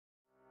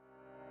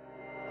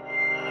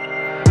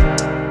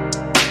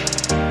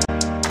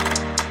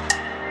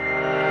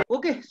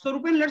Okay, so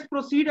Rupen, let's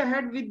proceed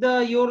ahead with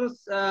your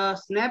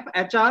SNAP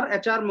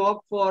HR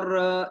mock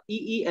for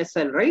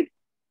EESL, right?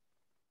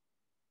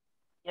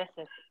 Yes,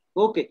 sir.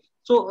 Okay,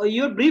 so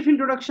your brief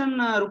introduction,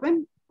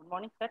 Rupen. Good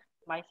morning, sir.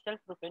 Myself,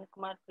 Rupen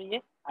Kumar Priye.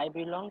 I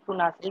belong to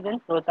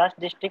Nasriganj, Rohtas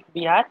district,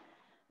 Bihar.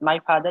 My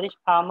father is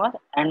farmer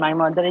and my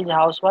mother is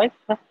housewife.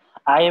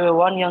 I have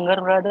one younger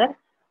brother.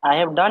 I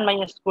have done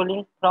my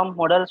schooling from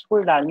Model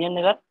School, Dalmia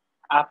Nagar.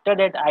 After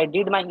that, I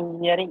did my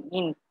engineering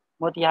in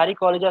Motihari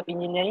College of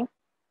Engineering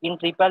in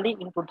Tripoli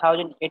in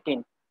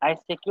 2018. I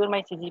secured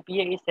my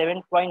CGPA is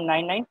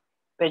 7.99.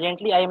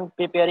 Presently, I am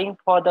preparing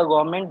for the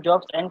government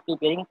jobs and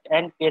preparing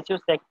and PSU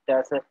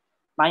sectors.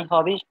 My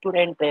hobby is tour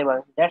and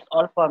travel. That's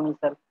all for me,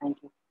 sir.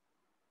 Thank you.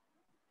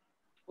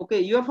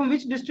 Okay, you are from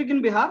which district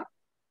in Bihar?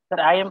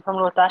 Sir, I am from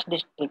Rohtas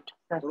district.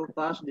 Sir.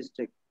 Rohtas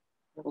district.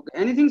 Okay,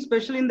 anything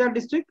special in that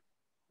district?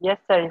 Yes,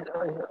 sir.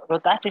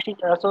 Rohtas district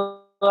is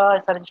also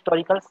a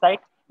historical site.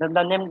 The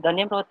name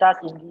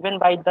Rohtas is given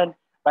by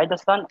the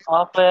son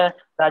of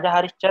Raja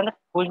Harishchandra,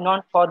 who is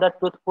known for the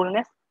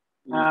truthfulness.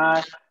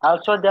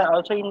 Also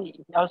in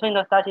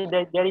Rohtas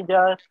there is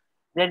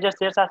a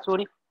Shershah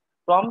Suri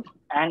from,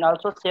 and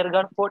also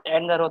Shergarh Fort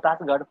and the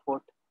Rohtasgarh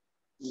Fort.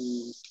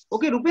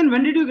 Okay, Rupen,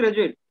 when did you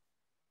graduate?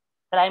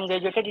 Sir, I am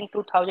graduated in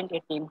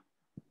 2018.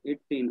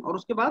 18. और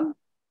उसके बाद?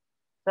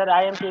 Sir,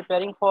 I am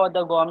preparing for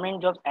the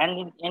government jobs,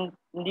 and in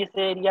this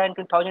area in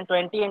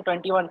 2020 and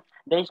 21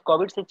 there is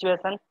COVID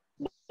situation.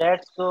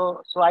 That's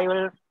so I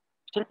will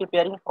still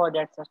preparing for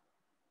that, sir.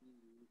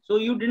 So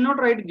you did not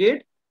write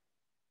GATE?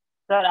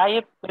 Sir,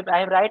 I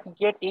have write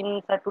GATE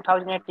in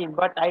 2018,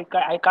 but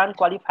I can't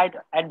qualify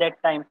at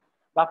that time.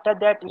 After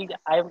that,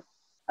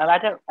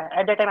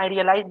 at that time I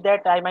realized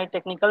that my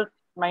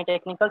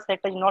technical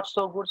sector is not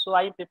so good, so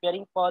I am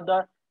preparing for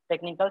the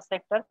technical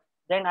sector.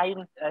 Then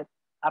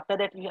after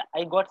that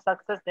I got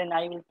success. Then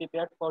I will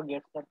prepare for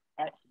GATE, sir.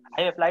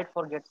 I applied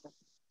for GATE, sir.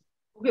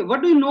 Okay,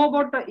 what do you know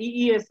about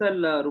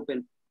EESL,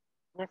 Rupen?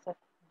 Yes, sir.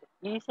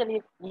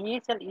 EESL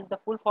is the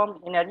full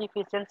form Energy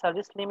Efficient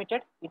Service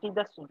Limited. It is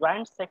the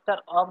joint sector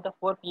of the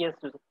 4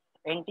 PSUs: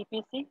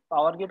 NTPC,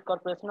 Power Grid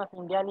Corporation of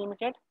India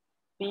Limited,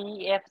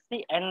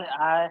 PEFC, and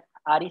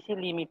REC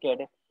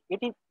Limited. This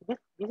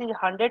is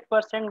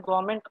 100%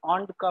 government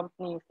owned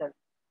company, sir.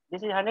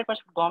 This is 100%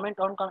 government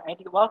owned company.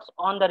 It works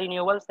on the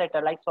renewable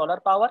sector like solar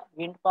power,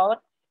 wind power,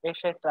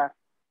 etc.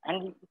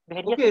 And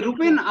various. Okay,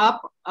 Rupen,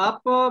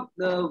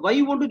 why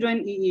you want to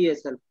join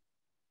EESL?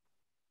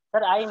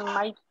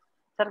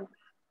 Sir,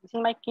 this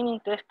is my keen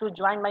interest to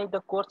join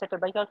the core sector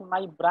because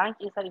my branch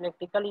is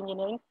electrical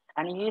engineering,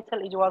 and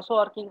ESL is also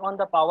working on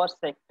the power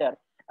sector.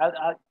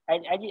 As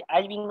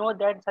we know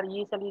that, sir,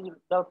 ESL is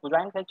the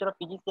joint venture of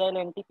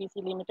PGCIL and NTPC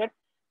Limited.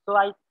 So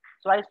I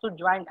should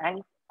join,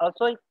 and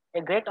also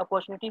a great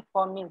opportunity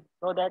for me,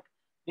 so that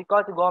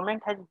because the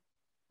government has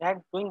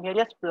doing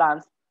various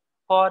plans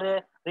for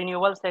a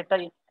renewable sector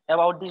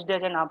about this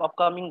days and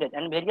upcoming days,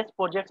 and various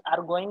projects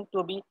are going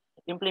to be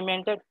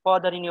implemented for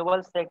the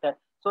renewable sector.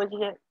 So it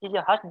is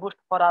a huge boost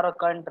for our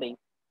country.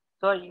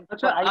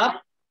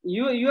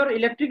 You are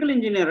electrical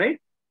engineer, right?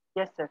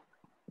 Yes, sir.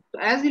 So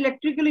as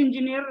electrical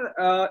engineer,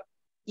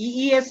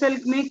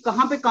 EESL में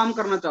कहाँ पे काम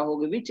करना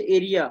चाहोगे? Which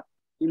area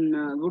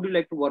would you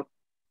like to work?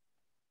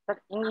 Sir,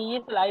 in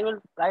EESL,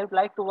 I would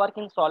like to work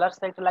in solar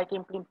sector, like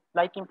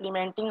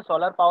implementing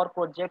solar power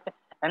project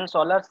and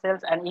solar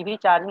cells and EV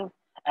charging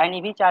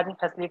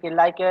facility,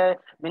 like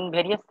in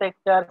various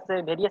sectors,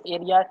 various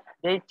areas,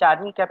 there is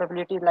charging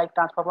capabilities like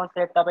transformer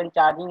setup and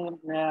charging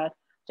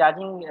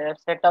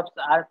setups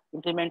are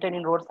implemented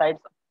in roadsides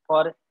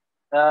for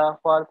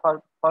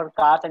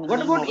cars. And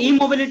what about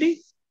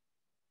e-mobility?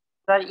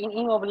 Sir, in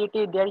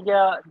e-mobility, there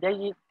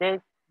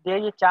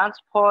is a chance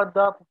for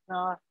the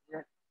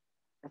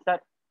sir.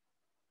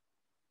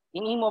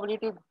 In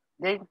e-mobility,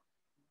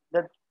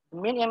 the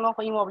main aim of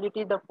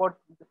e-mobility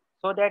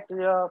so that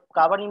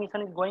carbon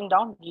emission is going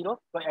down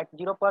at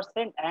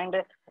 0%,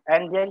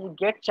 and there you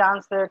get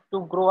chance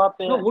to grow up.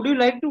 So, would you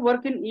like to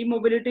work in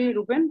e-mobility,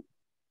 Rupen?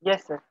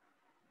 Yes, sir.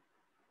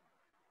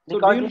 So,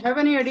 do you have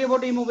any idea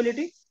about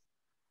e-mobility?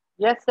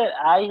 Yes, sir.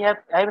 I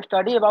have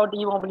studied about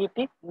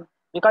e-mobility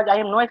because I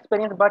have no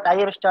experience, but I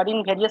have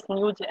studied various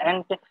news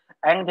and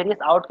various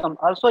outcomes.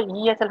 Also,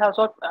 ESL has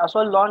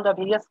also launched the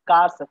various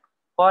cars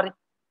for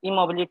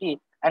e-mobility,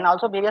 and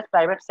also various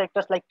private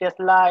sectors like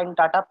Tesla and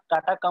Tata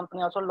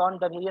company also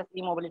launched the various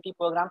e-mobility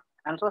program,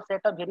 and so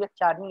set up various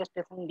charging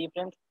stations in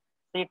different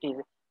cities.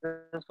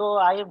 So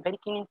I have very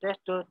keen interest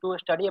to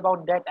study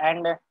about that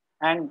and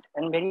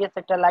various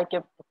sector like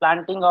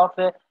planting of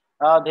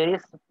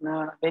various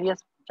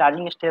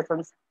charging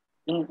stations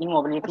in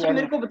e-mobility. अच्छा,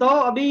 मेरे को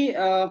बताओ अभी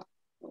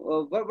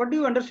what do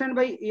you understand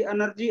by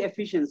energy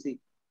efficiency?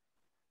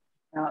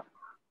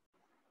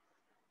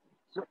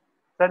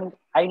 So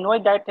I know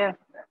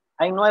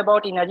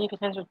about energy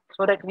efficiency,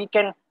 so that we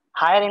can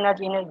hire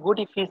energy in a good,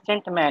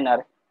 efficient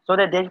manner, so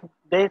that there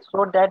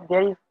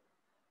is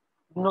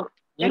no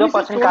 0%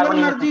 solar carbon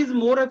energy is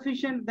more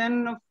efficient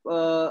than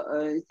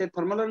say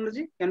thermal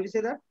energy. Can we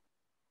say that?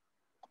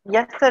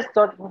 Yes, sir.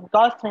 So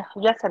because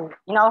yes, sir.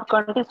 In our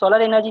country, solar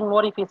energy is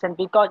more efficient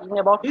because in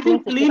about Do you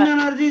think clean 65.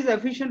 energy is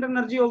efficient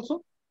energy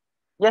also?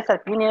 Yes, sir.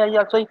 Clean energy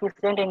also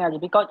efficient energy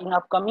because in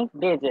upcoming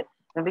days,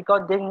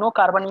 because there is no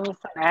carbon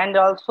emission, and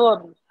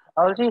also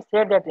already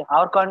said that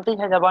our country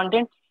has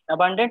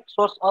abundant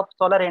source of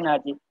solar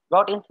energy.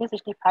 About in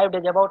 365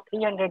 days, about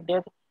 300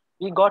 days,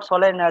 we got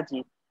solar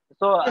energy.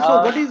 So Okay,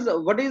 so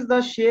what is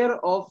the share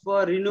of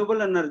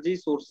renewable energy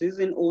sources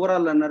in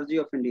overall energy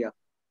of India?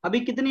 अभी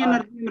कितनी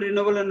energy में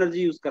renewable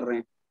energy use कर रहे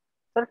हैं?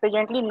 sir,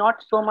 presently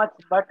not so much,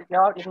 but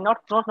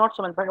not so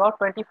much, but about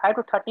 25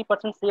 to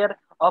 30% share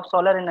of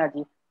solar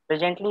energy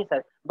presently,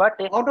 sir. But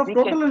Out of we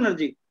can total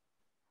energy?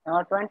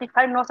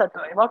 25 no, sir.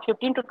 About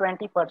 15 to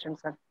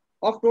 20%, sir.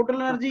 Of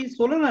total energy is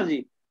solar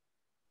energy?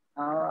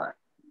 Uh,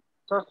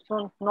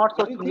 so not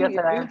so Do you clear, think,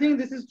 sir. do you think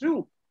this is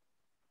true?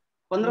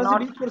 15 से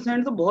Not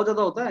 20% तो बहुत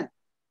ज्यादा होता है.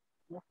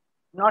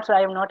 not sir.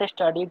 I have not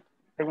studied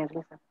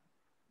presently, sir.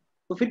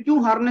 तो फिर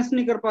क्यों harness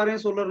नहीं कर पा रहे हैं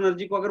सोलर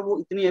एनर्जी को अगर वो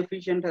इतनी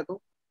एफिशिएंट है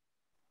तो?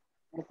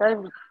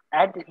 Sir,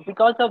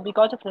 because of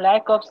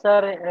lack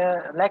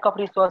of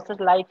resources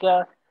like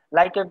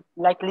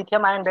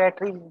lithium ion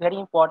battery is very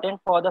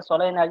important for the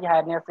solar energy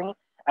harnessing,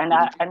 and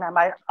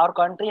our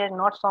country has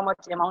not so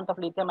much amount of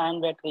lithium ion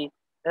battery.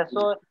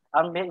 So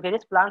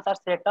various plants are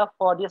set up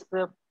for this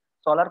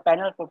solar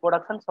panel for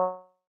production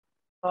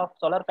of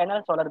solar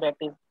panel solar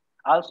batteries.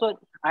 Also,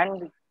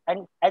 and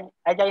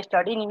as I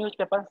study in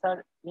newspapers,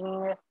 sir,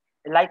 in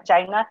like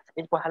China,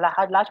 it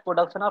has large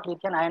production of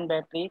lithium ion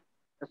battery.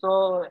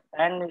 So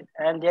and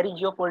there is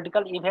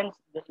geopolitical events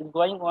that is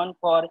going on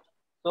for,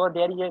 so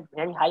there is a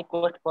very high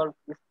cost for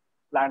this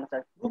plant,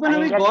 sir. Rupan And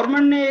अभी India,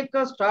 government ने एक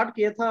start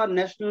किया था,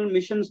 national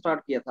mission start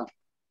किया था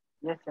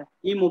yes sir,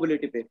 ई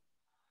mobility पे.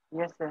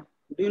 yes sir.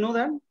 Do you know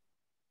that?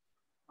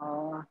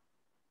 uh,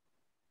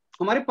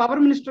 हमारे power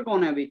minister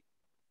कौन है अभी?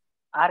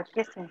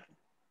 RK Singh,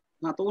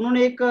 हाँ, तो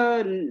उन्होंने एक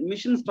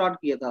मिशन स्टार्ट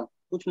किया था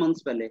कुछ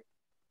मंथ्स पहले.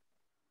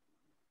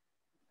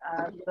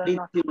 sir, दी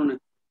no, थी उन्होंने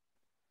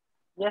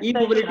yes ई sir,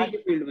 मोबिलिटी के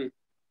फील्ड में.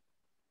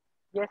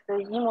 yes sir.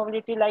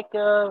 E-mobility like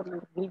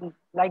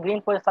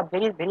green for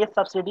various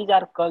subsidies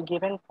are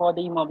given for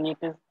the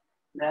e-mobilities.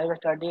 I have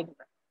studied.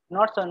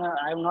 Not so. No,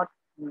 I have not.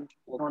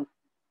 Known.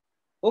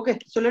 Okay,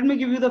 so let me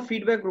give you the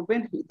feedback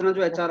Rupen. इतना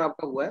जो Yes, HR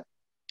आपका हुआ है,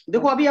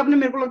 देखो yes. अभी आपने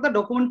मेरे को लगता है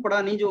डॉक्यूमेंट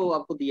पढ़ा नहीं जो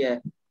आपको दिया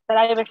है. Sir,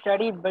 I have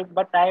studied,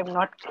 but I have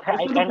not. I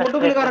उसमें तो can फोटो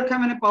भी express लगा it. रखा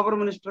है मैंने पावर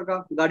मिनिस्टर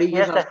का गाड़ी के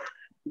Yes साथ sir.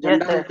 Yes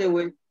झंडा sir. लेते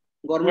हुए,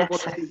 government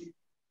Yes sir. Policy.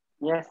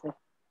 Yes sir.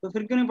 तो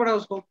फिर क्यों नहीं पढ़ा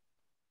उसको?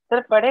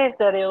 सर पढ़े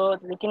सर वो,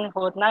 लेकिन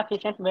उतना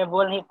एफिशिएंट मैं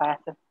बोल नहीं पाया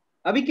सर.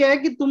 अभी क्या है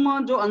कि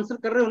तुम जो आंसर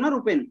कर रहे हो ना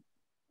रूपेन,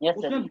 यस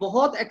सर. उसमें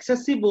बहुत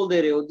एक्सेसिव बोल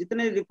दे रहे हो,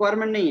 जितने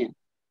रिक्वायरमेंट नहीं है.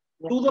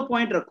 टू द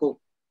पॉइंट रखो.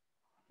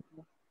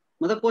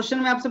 मतलब क्वेश्चन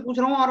मैं आपसे पूछ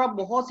रहा हूँ और आप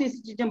बहुत सी ऐसी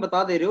चीजें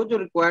बता दे रहे हो जो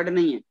रिक्वायर्ड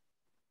नहीं है.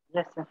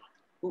 Yes sir.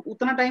 तो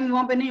उतना टाइम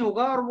वहां पे नहीं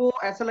होगा और वो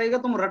ऐसा लगेगा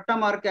तुम रट्टा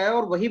मार के आए हो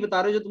और वही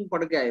बता रहे हो जो तुम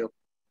पढ़ के आए हो.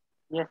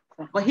 Yes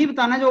sir. वही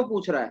बताना जो वो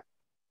पूछ रहा है,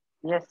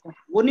 यस सर.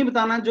 वो नहीं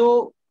बताना जो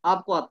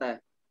आपको आता है.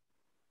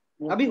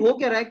 Yes, अभी हो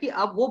क्या रहा है कि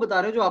आप वो बता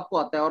रहे हो जो आपको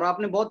आता है और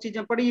आपने बहुत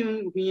चीजें पढ़ी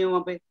हुई हैं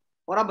वहां पे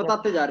और आप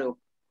बताते जा रहे हो.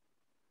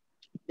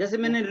 जैसे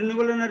मैंने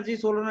रिन्यूएबल एनर्जी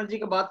सोलर एनर्जी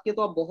का बात किया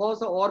तो आप बहुत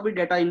सा और भी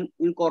डाटा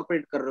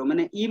इनकॉर्पोरेट कर रहे हो.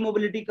 मैंने ई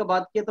मोबिलिटी का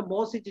बात किया तो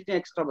बहुत सी चीजें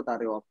एक्स्ट्रा बता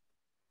रहे हो आप.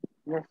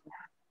 yes,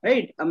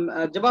 right.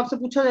 जब आपसे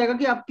पूछा जाएगा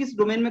कि आप किस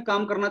डोमेन में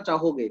काम करना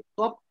चाहोगे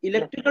तो आप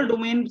इलेक्ट्रिकल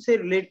डोमेन से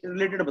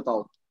रिलेटेड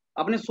बताओ.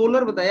 आपने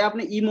सोलर बताया,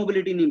 आपने ई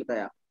मोबिलिटी नहीं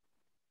बताया,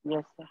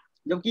 yes, sir.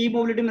 जबकि ई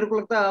मोबिलिटी मेरे को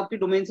लगता है आपकी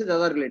डोमेन से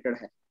ज्यादा रिलेटेड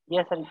है.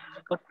 Yes, sir.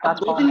 Good आप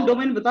दो तीन transform.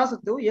 डोमेन बता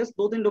सकते हो. यस,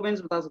 2-3 डोमेन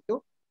बता सकते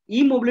हो.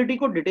 ई मोबिलिटी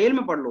को डिटेल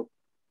में पढ़ लो.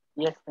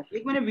 Yes, sir.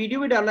 एक मैंने वीडियो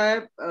भी डाला है,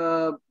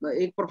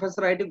 एक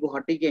प्रोफेसर आईआईटी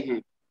गुवाहाटी के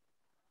हैं,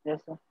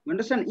 Yes, sir.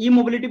 अंडरस्टैंड. ई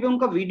मोबिलिटी पे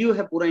उनका वीडियो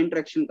है पूरा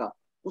इंटरेक्शन का,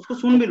 उसको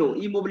सुन भी लो.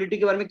 ई मोबिलिटी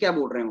के बारे में क्या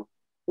बोल रहे हो,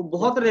 वो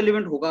बहुत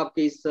रेलिवेंट होगा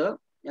आपके इस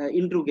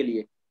इंटरव्यू के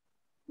लिए.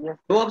 Yes,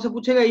 तो आपसे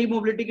पूछेगा ई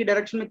मोबिलिटी की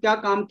डायरेक्शन में क्या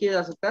काम किया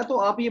जा सकता है, तो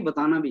आप ये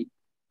बताना भी.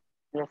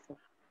 yes, sir.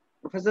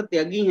 प्रोफेसर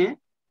त्यागी हैं,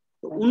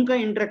 तो उनका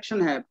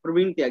इंटरेक्शन है,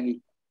 प्रवीण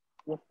त्यागी,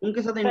 Yes,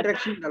 उनके साथ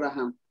इंटरेक्शन डाला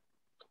है.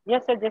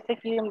 yes, sir. जैसे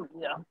कि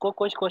हमको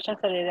कुछ क्वेश्चन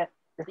सर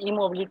जैसे ई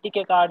मोबिलिटी के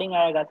अकॉर्डिंग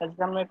आएगा सर,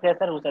 जैसे मैं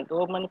फ्रेशर हूँ सर,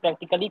 तो मैंने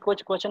प्रैक्टिकली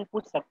कुछ क्वेश्चन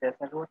पूछ सकते हैं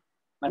सर वो.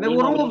 मैं बोल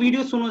रहा हूँ वो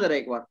वीडियो सुनो जरा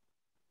एक बार.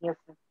 Yes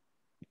sir.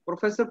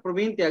 प्रोफेसर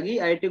प्रवीण त्यागी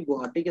आईआईटी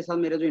गुवाहाटी के साथ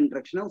मेरा जो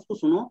इंटरेक्शन है उसको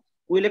सुनो.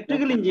 वो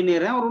इलेक्ट्रिकल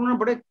इंजीनियर हैं और उन्होंने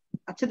बड़े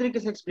अच्छे तरीके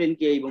से एक्सप्लेन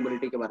किया ई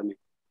मोबिलिटी के बारे में.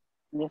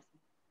 यस.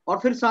 और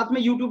फिर साथ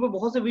में यूट्यूब पे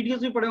बहुत से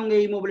वीडियोस भी पड़े होंगे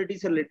ई मोबिलिटी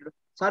से रिलेटेड,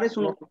 सारे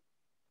सुनो.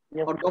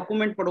 Yes, और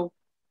डॉक्यूमेंट पढ़ो.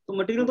 तो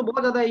मटेरियल तो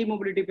बहुत ज्यादा है ई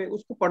मोबिलिटी पे,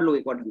 उसको पढ़ लो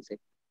एक बार ढंग से.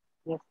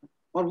 yes,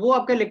 और वो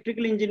आपका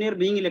electrical engineer,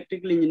 being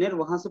electrical engineer,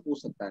 वहां से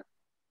पूछ सकता है.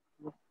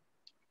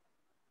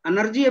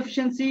 एनर्जी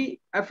एफिशिएंसी,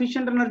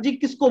 एफिशिएंट एनर्जी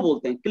किसको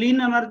बोलते हैं?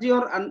 क्लीन एनर्जी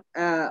और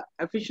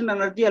एफिशिएंट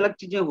एनर्जी अलग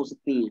चीजें हो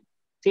सकती हैं,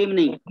 सेम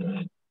नहीं.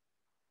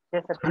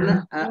 yes, sir.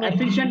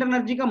 एफिशिएंट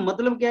एनर्जी का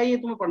मतलब क्या है ये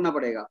तुम्हें पढ़ना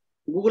पड़ेगा.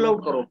 गूगल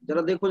आउट करो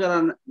जरा, देखो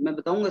जरा, मैं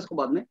बताऊंगा इसको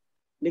बाद में.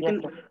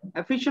 लेकिन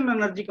एफिशिएंट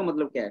एनर्जी का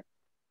मतलब क्या है?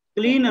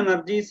 Clean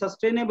energy,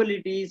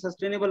 sustainability,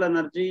 sustainable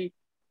energy,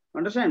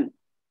 understand.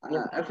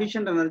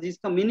 Efficient energy,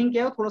 इसका मीनिंग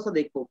क्या है थोड़ा सा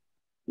देखो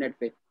नेट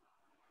पे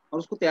और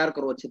उसको तैयार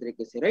करो अच्छे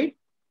तरीके से, राइट।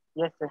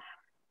 Yes sir.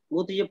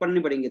 वो तो ये पढ़नी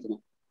पड़ेंगे तुम्हें।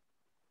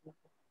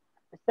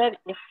 सर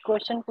एक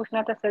क्वेश्चन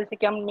पूछना था सर से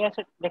कि हम मेरा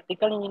सर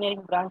इलेक्ट्रिकल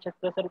इंजीनियरिंग ब्रांच है,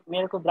 तो सर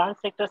मेरे को ब्रांच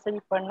सेक्टर से भी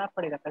पढ़ना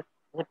पड़ेगा सर,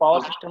 जैसे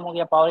पावर सिस्टम हो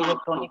गया, पावर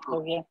इलेक्ट्रॉनिक्स हो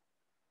गया।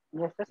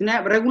 Yes sir.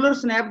 Snap regular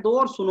snap दो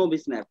और सुनो भी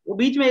स्नैप, वो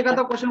बीच में एक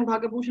आधा क्वेश्चन उठा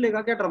के पूछ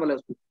लेगा, क्या ट्रबल है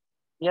उसमें।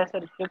 यस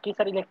सर, क्योंकि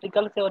सर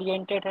इलेक्ट्रिकल से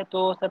ओरिएंटेड है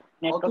तो सर और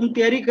नेटवर्क। तुम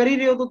तैयारी कर ही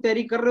रहे हो तो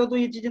तैयारी कर रहे हो तो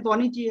ये चीजें तो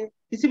आनी चाहिए,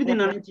 किसी भी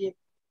दिन आनी चाहिए।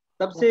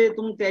 तब से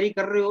तुम तैयारी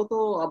कर रहे हो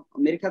तो अब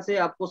मेरे ख्याल से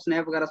आपको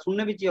स्नैप वगैरह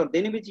सुनने भी चाहिए और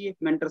देने भी चाहिए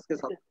मेंटर्स के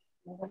साथ।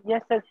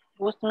 यस सर,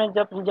 उसमें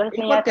जब रिजल्ट एक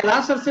नहीं बार आया तो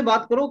कैलाश सर से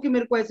बात करो कि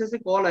मेरे को ऐसे ऐसे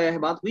कॉल आया है,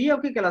 बात हुई है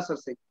आपकी कैलाश सर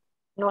से।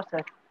 No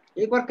sir.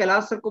 एक बार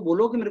कैलाश सर को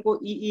बोलो कि मेरे को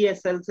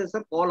EESL से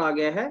सर कॉल आ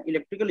गया है,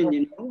 इलेक्ट्रिकल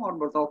इंजीनियर हूँ और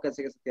बताओ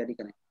कैसे कैसे तैयारी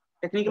करें।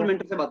 टेक्निकल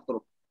मेंटर से बात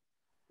करो।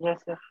 Yes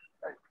sir.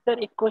 सर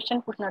एक क्वेश्चन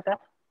पूछना था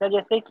सर,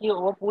 जैसे कि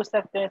वो पूछ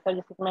सकते हैं सर,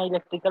 जैसे कि मैं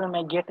इलेक्ट्रिकल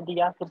में गेट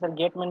दिया, फिर सर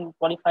गेट में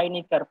क्वालिफाई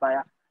नहीं कर पाया,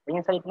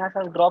 लेकिन सर इतना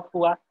सर ड्रॉप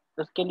हुआ,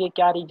 तो उसके लिए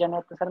क्या रीजन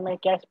है, तो सर मैं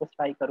क्या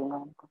स्पेसिफाई करूंगा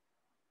उनको।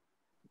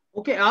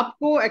 ओके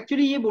आपको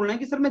एक्चुअली ये बोलना है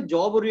कि सर मैं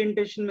जॉब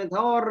ओरिएंटेशन में था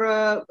और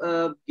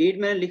गेट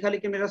मैंने लिखा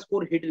लेकिन मेरा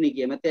स्कोर हिट नहीं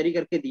किया, मैं तैयारी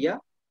करके दिया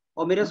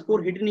और मेरा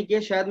स्कोर हिट नहीं किया,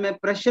 शायद मैं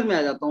प्रेशर में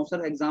आ जाता हूँ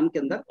सर एग्जाम के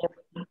अंदर।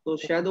 तो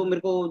शायद वो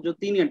मेरे को जो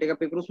 3 घंटे का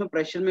पेपर उसमें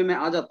प्रेशर में मैं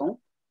आ जाता हूँ।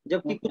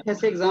 जबकि कुछ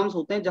ऐसे एग्जाम्स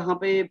होते हैं जहाँ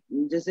पे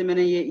जैसे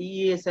मैंने ये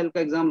EESL का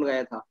एग्जाम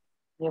लगाया था,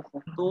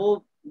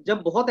 तो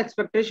जब बहुत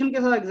एक्सपेक्टेशन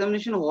के साथ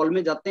एग्जामिनेशन हॉल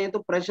में जाते हैं तो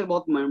प्रेशर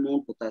बहुत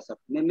माउंट होता है सर।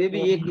 मे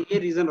भी ये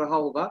रीजन रहा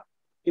होगा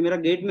कि मेरा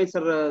गेट में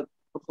सर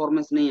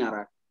परफॉर्मेंस नहीं आ रहा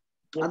है।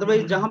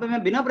 अदरवाइज जहां पे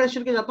मैं बिना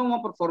प्रेशर के जाता हूँ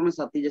वहाँ परफॉर्मेंस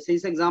आती है, जैसे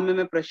इस एग्जाम में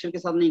मैं प्रेशर के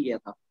साथ नहीं गया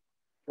था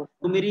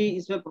तो मेरी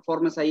इसमें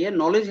परफॉर्मेंस आई है।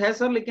 नॉलेज है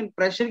सर लेकिन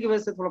प्रेशर की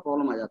वजह से थोड़ा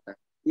प्रॉब्लम आ जाता है,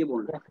 ये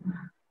बोलना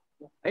है,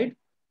 राइट।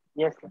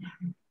 यस।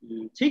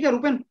 ठीक है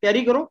रुपेन,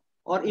 तैयारी करो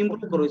और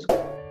इम्प्रूव करो इसको।